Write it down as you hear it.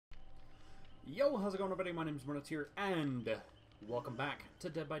Yo, how's it going, everybody? My name's Murnitz here, and welcome back to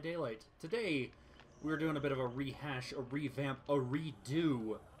Dead by Daylight. Today, we're doing a bit of a rehash, a revamp, a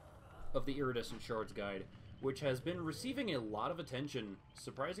redo of the Iridescent Shards guide, which has been receiving a lot of attention,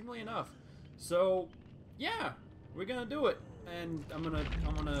 surprisingly enough. So, yeah, we're gonna do it, and I'm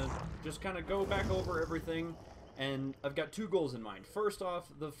gonna just kind of go back over everything. And I've got two goals in mind. First off,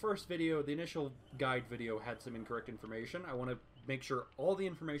 the first video, the initial guide video, had some incorrect information. I want to make sure all the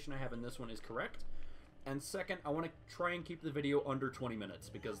information I have in this one is correct. And second, I want to try and keep the video under 20 minutes,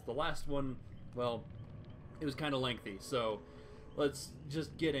 because the last one, well, it was kind of lengthy. So let's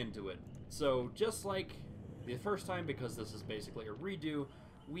just get into it. So just like the first time, because this is basically a redo,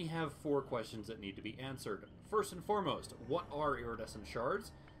 we have 4 questions that need to be answered. First and foremost, what are iridescent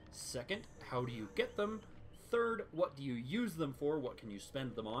shards? Second, how do you get them? Third, what do you use them for? What can you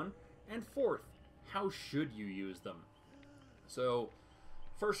spend them on? And fourth, how should you use them? So,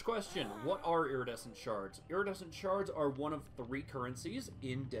 first question, what are iridescent shards? Iridescent shards are one of 3 currencies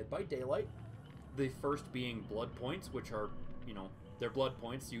in Dead by Daylight. The first being blood points, which are, they're blood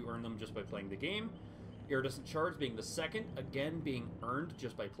points. You earn them just by playing the game. Iridescent shards being the second, again being earned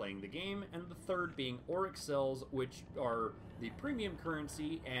just by playing the game. And the third being auric cells, which are the premium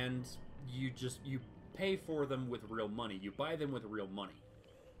currency, and you pay for them with real money. You buy them with real money.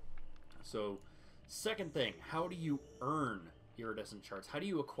 So, second thing, how do you earn iridescent shards? How do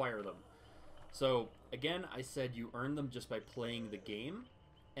you acquire them? So, again, I said you earn them just by playing the game.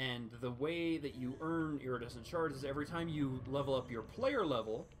 And the way that you earn iridescent shards is every time you level up your player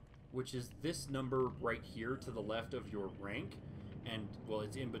level, which is this number right here to the left of your rank. And, well,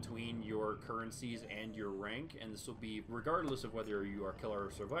 it's in between your currencies and your rank, and this will be regardless of whether you are Killer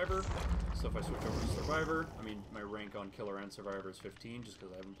or Survivor. So if I switch over to Survivor, I mean, my rank on Killer and Survivor is 15, just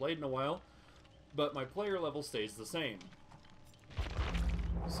because I haven't played in a while, but my player level stays the same.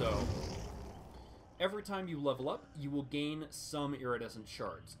 So, every time you level up, you will gain some iridescent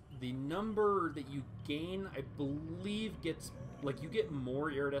shards. The number that you gain, I believe, gets, like, you get more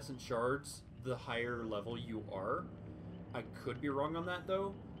iridescent shards the higher level you are. I could be wrong on that,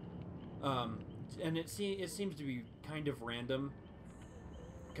 though. And it seems to be kind of random.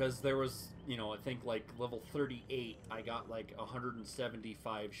 Because there was, I think, like, level 38, I got, like,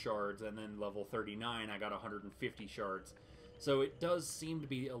 175 shards. And then level 39, I got 150 shards. So it does seem to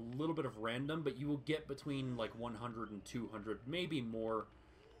be a little bit of random. But you will get between, like, 100 and 200, maybe more,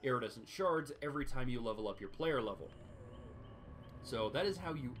 iridescent shards every time you level up your player level. So that is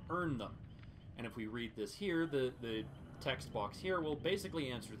how you earn them. And if we read this here, the text box here will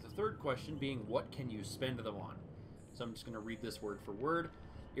basically answer the third question, being what can you spend them on? So I'm just going to read this word for word.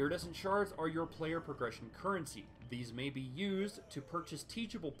 Iridescent shards are your player progression currency. These may be used to purchase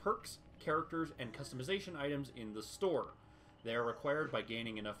teachable perks, characters, and customization items in the store. They are required by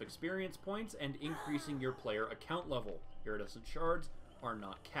gaining enough experience points and increasing your player account level. Iridescent shards are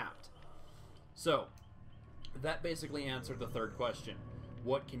not capped. So, that basically answered the third question.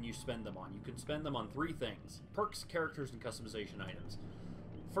 What can you spend them on? You can spend them on 3 things: perks, characters, and customization items.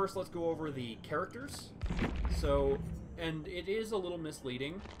 First, let's go over the characters. So, and it is a little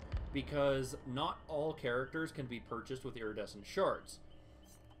misleading because not all characters can be purchased with iridescent shards.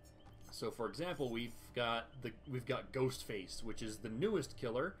 So, for example, we've got Ghostface, which is the newest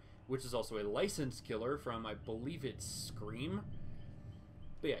killer, which is also a licensed killer from, I believe it's Scream.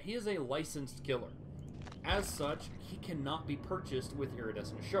 But yeah, he is a licensed killer. As such, he cannot be purchased with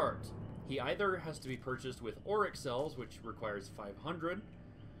iridescent shards. He either has to be purchased with auric cells, which requires 500,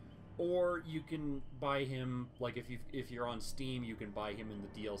 or you can buy him, like if you're on Steam, you can buy him in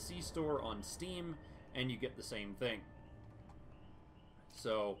the DLC store on Steam, and you get the same thing.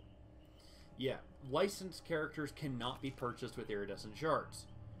 So, yeah, licensed characters cannot be purchased with iridescent shards.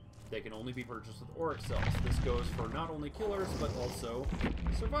 They can only be purchased with auric cells. This goes for not only killers, but also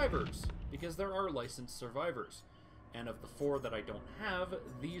survivors, because there are licensed survivors. And of the 4 that I don't have,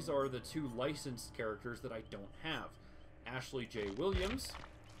 these are the 2 licensed characters that I don't have. Ashley J. Williams,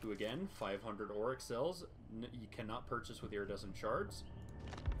 who again, 500 auric cells, you cannot purchase with iridescent shards.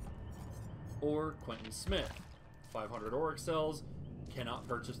 Or Quentin Smith, 500 auric cells, cannot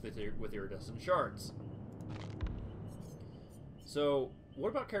purchase with iridescent shards. So, what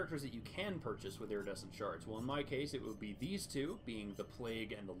about characters that you can purchase with iridescent shards? Well, in my case, it would be these 2, being the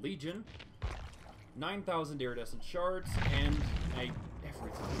Plague and the Legion. 9,000 iridescent shards, and I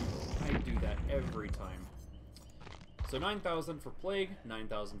do that every time. So 9,000 for Plague,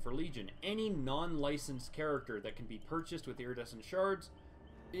 9,000 for Legion. Any non-licensed character that can be purchased with iridescent shards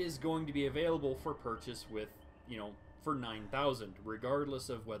is going to be available for purchase with, for 9,000, regardless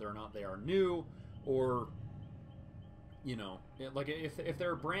of whether or not they are new, or you know, like if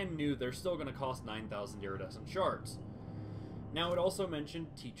they're brand new, they're still going to cost 9,000 iridescent shards. Now, it also mentioned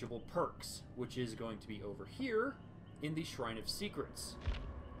teachable perks, which is going to be over here in the Shrine of Secrets.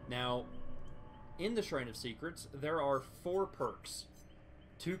 Now, in the Shrine of Secrets, there are 4 perks.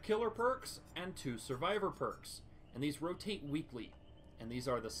 2 killer perks and 2 survivor perks. And these rotate weekly. And these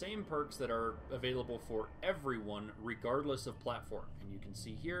are the same perks that are available for everyone, regardless of platform. And you can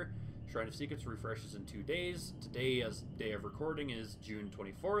see here, Shrine of Secrets refreshes in 2 days. Today, as day of recording, is June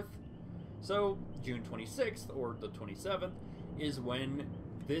 24th. So, June 26th, or the 27th, is when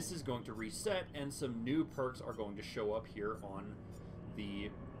this is going to reset, and some new perks are going to show up here on the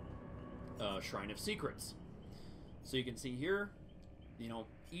Shrine of Secrets. So you can see here, you know,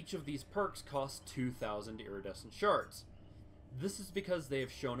 each of these perks costs 2,000 iridescent shards. This is because they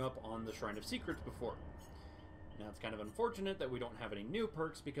have shown up on the Shrine of Secrets before. Now, it's kind of unfortunate that we don't have any new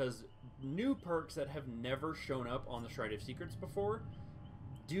perks, because new perks that have never shown up on the Shrine of Secrets before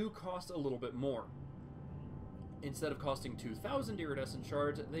do cost a little bit more. Instead of costing 2,000 iridescent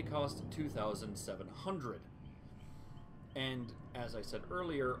shards, they cost 2,700. And, as I said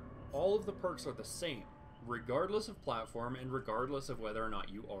earlier, all of the perks are the same, regardless of platform and regardless of whether or not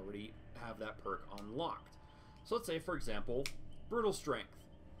you already have that perk unlocked. So let's say, for example, Brutal Strength.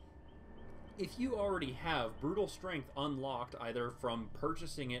 If you already have Brutal Strength unlocked either from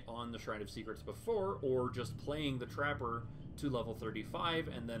purchasing it on the Shrine of Secrets before, or just playing the Trapper to level 35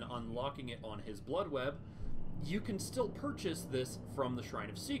 and then unlocking it on his Blood Web, you can still purchase this from the Shrine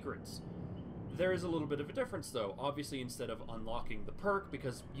of Secrets. There is a little bit of a difference, though. Obviously, instead of unlocking the perk,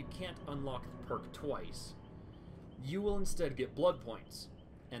 because you can't unlock the perk twice, you will instead get blood points.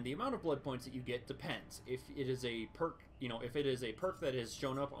 And the amount of blood points that you get depends. If it is a perk, you know, if it is a perk that has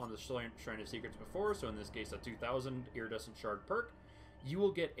shown up on the Shrine of Secrets before, so in this case a 2,000 iridescent shard perk, you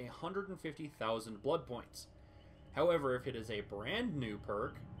will get 150,000 blood points. However, if it is a brand new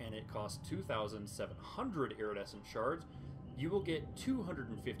perk, and it costs 2,700 iridescent shards, you will get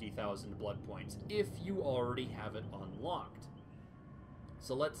 250,000 blood points, if you already have it unlocked.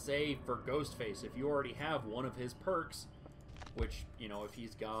 So let's say, for Ghostface, if you already have one of his perks, which, you know, if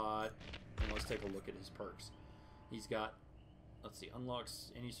he's got, let's take a look at his perks. He's got, let's see,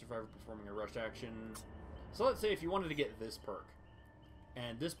 unlocks any survivor performing a rush action. So let's say if you wanted to get this perk,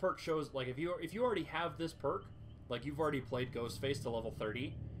 and this perk shows, like, if you already have this perk, like you've already played Ghostface to level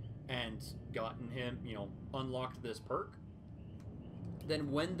 30 and gotten him, you know, unlocked this perk, then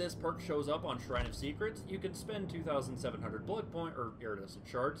when this perk shows up on Shrine of Secrets, you can spend 2,700 blood point, or iridescent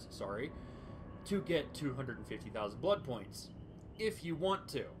shards, sorry, to get 250,000 blood points, if you want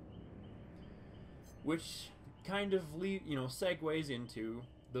to. Which kind of, segues into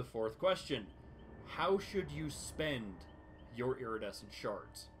the 4th question. How should you spend your iridescent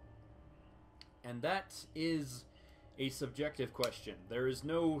shards? And that is a subjective question. There is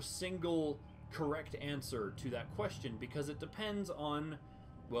no single correct answer to that question, because it depends on,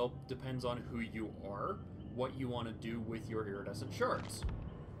 well, depends on who you are, what you want to do with your iridescent shards.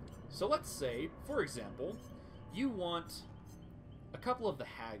 So let's say, for example, you want a couple of the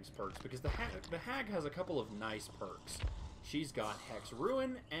Hag's perks, because the Hag has a couple of nice perks. She's got Hex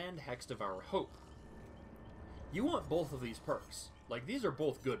Ruin and Hex Devour Hope. You want both of these perks. Like, these are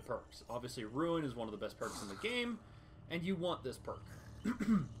both good perks. Obviously, Ruin is one of the best perks in the game, and you want this perk.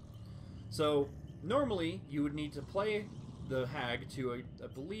 So, normally, you would need to play the Hag to, I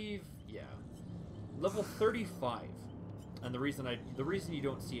believe, yeah, level 35. And the reason you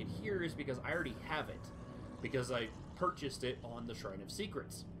don't see it here is because I already have it, because I purchased it on the Shrine of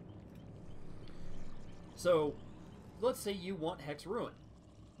Secrets. So, let's say you want Hex Ruin,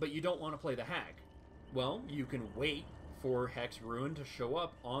 but you don't want to play the Hag. Well, you can wait for Hex Ruin to show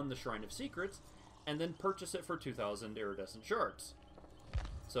up on the Shrine of Secrets, and then purchase it for 2,000 iridescent shards.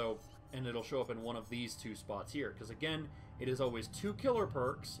 So, and it'll show up in one of these 2 spots here, because again, it is always 2 killer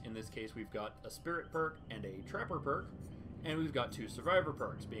perks. In this case, we've got a Spirit perk and a Trapper perk, and we've got 2 survivor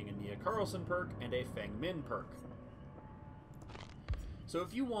perks, being a Nia Carlson perk and a Feng Min perk. So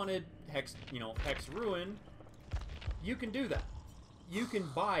if you wanted Hex Ruin, you can do that. You can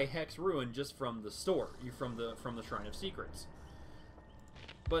buy Hex Ruin just from the store, from the Shrine of Secrets.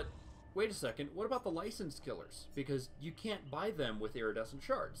 But wait a second, what about the licensed killers? Because you can't buy them with iridescent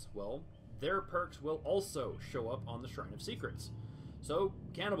shards. Well, their perks will also show up on the Shrine of Secrets. So,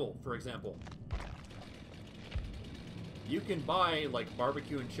 Cannibal, for example. You can buy, like,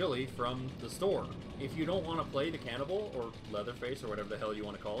 barbecue and chili from the store. If you don't want to play the Cannibal, or Leatherface, or whatever the hell you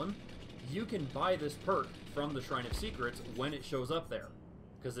want to call him, you can buy this perk from the Shrine of Secrets when it shows up there,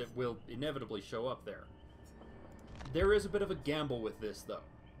 because it will inevitably show up there. There is a bit of a gamble with this, though,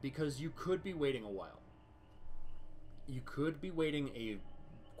 because you could be waiting a while. you could be waiting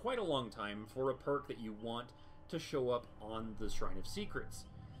quite a long time for a perk that you want to show up on the Shrine of Secrets.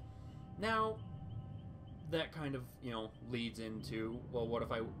 Now, that kind of, leads into, well, what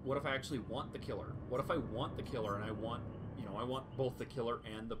if I actually want the killer? What if I want the killer and I want both the killer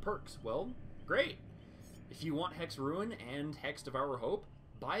and the perks? Well, great. If you want Hex Ruin and Hex Devour Hope,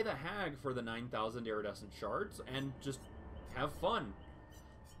 buy the Hag for the 9,000 Iridescent Shards and just have fun.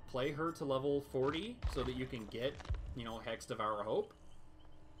 Play her to level 40 so that you can get, Hex Devour Hope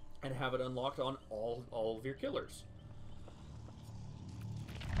and have it unlocked on all of your killers.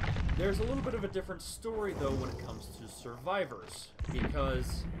 There's a little bit of a different story, though, when it comes to survivors,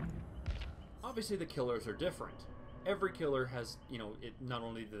 because obviously the killers are different. Every killer has, not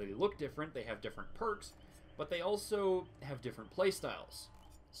only do they look different, they have different perks, but they also have different playstyles.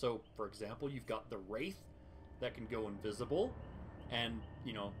 So, for example, you've got the Wraith that can go invisible, and,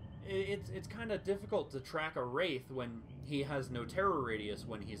 it's kind of difficult to track a Wraith when he has no terror radius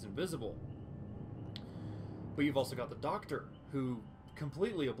when he's invisible. But you've also got the Doctor, who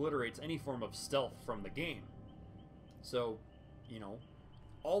completely obliterates any form of stealth from the game. So,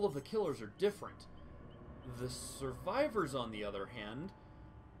 all of the killers are different. The survivors, on the other hand,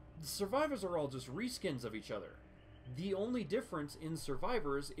 the survivors are all just reskins of each other. The only difference in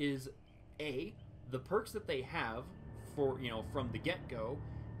survivors is A, the perks that they have for, from the get-go,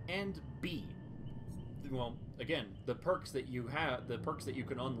 and B, well, again, the perks that you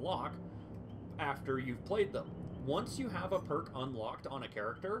can unlock after you've played them. Once you have a perk unlocked on a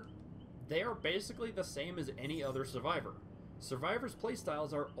character, they are basically the same as any other survivor. Survivors'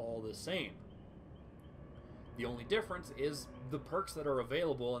 playstyles are all the same. The only difference is the perks that are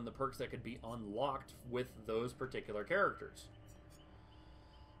available and the perks that could be unlocked with those particular characters.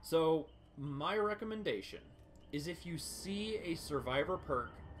 So, my recommendation is if you see a survivor perk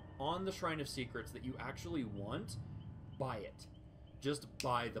on the Shrine of Secrets that you actually want, buy it. Just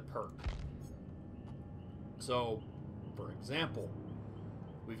buy the perk. So, for example,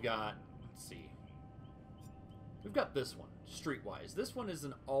 we've got, we've got this one, Streetwise. This one is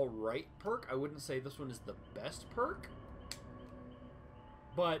an alright perk. I wouldn't say this one is the best perk,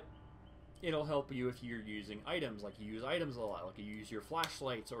 but it'll help you if you're using items, like you use items a lot, like you use your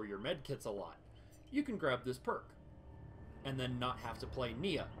flashlights or your medkits a lot. You can grab this perk, and then not have to play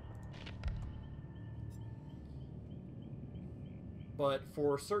Nia. But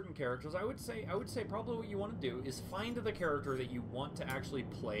for certain characters, I would say probably what you want to do is find the character that you want to actually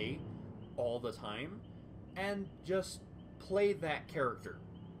play all the time, and just play that character.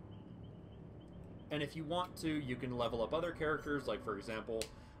 And if you want to, you can level up other characters. Like, for example,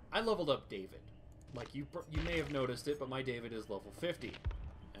 I leveled up David. Like, you may have noticed it, but my David is level 50.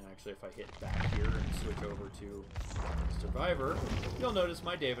 And actually, if I hit back here and switch over to Survivor, you'll notice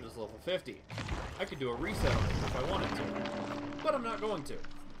my David is level 50. I could do a reset on it if I wanted to, but I'm not going to,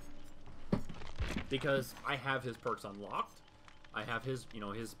 because I have his perks unlocked. I have his,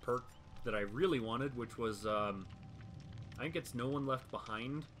 his perk that I really wanted, which was, I think it's No One Left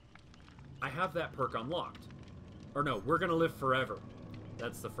Behind. I have that perk unlocked. Or no, We're Gonna Live Forever.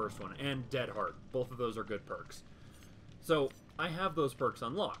 That's the first one. And Dead Heart. Both of those are good perks. So, I have those perks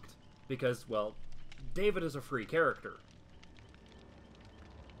unlocked. Because, well, David is a free character.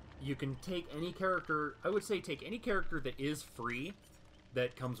 You can take any character... I would say take any character that is free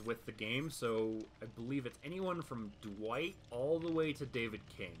that comes with the game. So, I believe it's anyone from Dwight all the way to David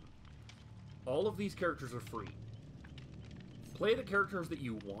King. All of these characters are free. Play the characters that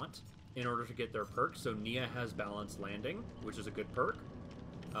you want in order to get their perks. So Nia has Balanced Landing, which is a good perk.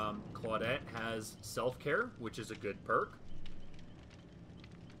 Claudette has Self-Care, which is a good perk.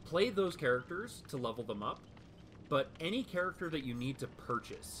 Play those characters to level them up, but any character that you need to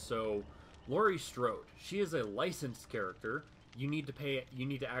purchase. So Laurie Strode, she is a licensed character. You need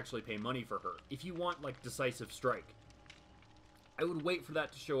to actually pay money for her. If you want, like, Decisive Strike, I would wait for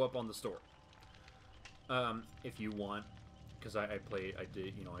that to show up on the store. If you want, because I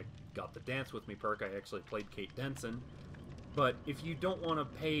got the Dance With Me perk. I actually played Kate Denson. But if you don't want to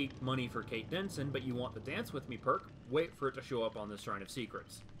pay money for Kate Denson, but you want the Dance With Me perk, wait for it to show up on the Shrine of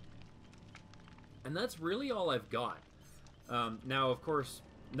Secrets. And that's really all I've got. Now, of course,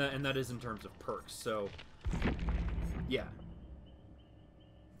 and that is in terms of perks, so, yeah.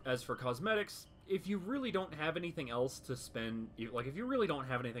 As for cosmetics, if you really don't have anything else to spend, like, if you really don't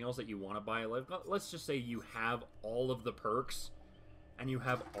have anything else that you want to buy, like, let's just say you have all of the perks, and you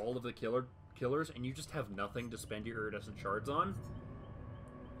have all of the killers, and you just have nothing to spend your Iridescent Shards on,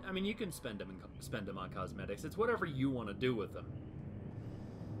 I mean, you can spend them on cosmetics. It's whatever you want to do with them.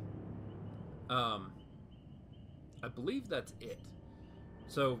 I believe that's it.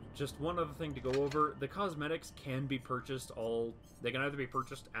 So, just one other thing to go over. The cosmetics can be purchased they can either be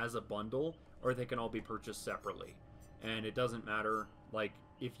purchased as a bundle, or they can all be purchased separately. And it doesn't matter, like,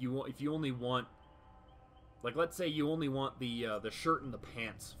 if you only want, like, let's say you only want the shirt and the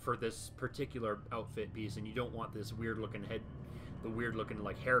pants for this particular outfit piece, and you don't want this weird-looking the weird-looking,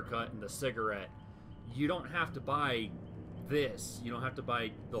 like, haircut and the cigarette. You don't have to buy this. You don't have to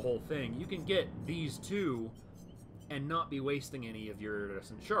buy the whole thing. You can get these two and not be wasting any of your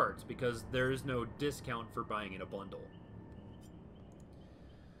Iridescent Shards, because there is no discount for buying in a bundle.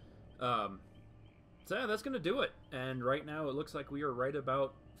 So yeah, that's going to do it. And right now it looks like we are right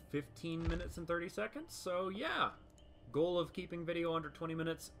about 15 minutes and 30 seconds. So yeah, goal of keeping video under 20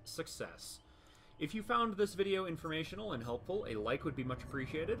 minutes, success. If you found this video informational and helpful, a like would be much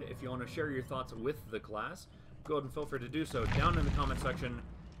appreciated. If you want to share your thoughts with the class, go ahead and feel free to do so down in the comment section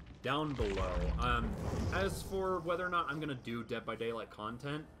down below. As for whether or not I'm going to do Dead by Daylight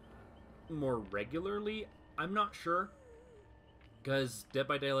content more regularly, I'm not sure. Because Dead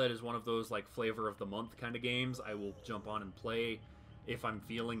by Daylight is one of those, like, flavor of the month kind of games I will jump on and play if I'm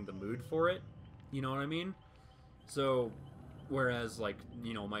feeling the mood for it. You know what I mean? So, whereas, like,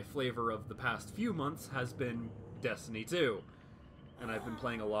 you know, my flavor of the past few months has been Destiny 2. And I've been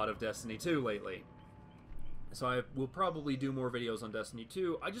playing a lot of Destiny 2 lately. So I will probably do more videos on Destiny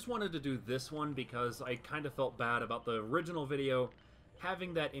 2. I just wanted to do this one because I kind of felt bad about the original video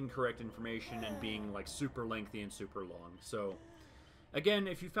having that incorrect information and being, like, super lengthy and super long. So, again,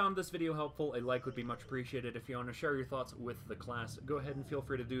 if you found this video helpful, a like would be much appreciated. If you want to share your thoughts with the class, go ahead and feel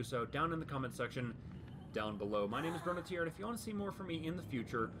free to do so down in the comment section down below. My name is Bronatier, and if you want to see more from me in the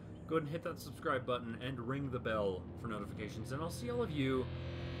future, go ahead and hit that subscribe button and ring the bell for notifications, and I'll see all of you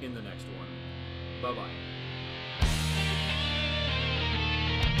in the next one. Bye-bye.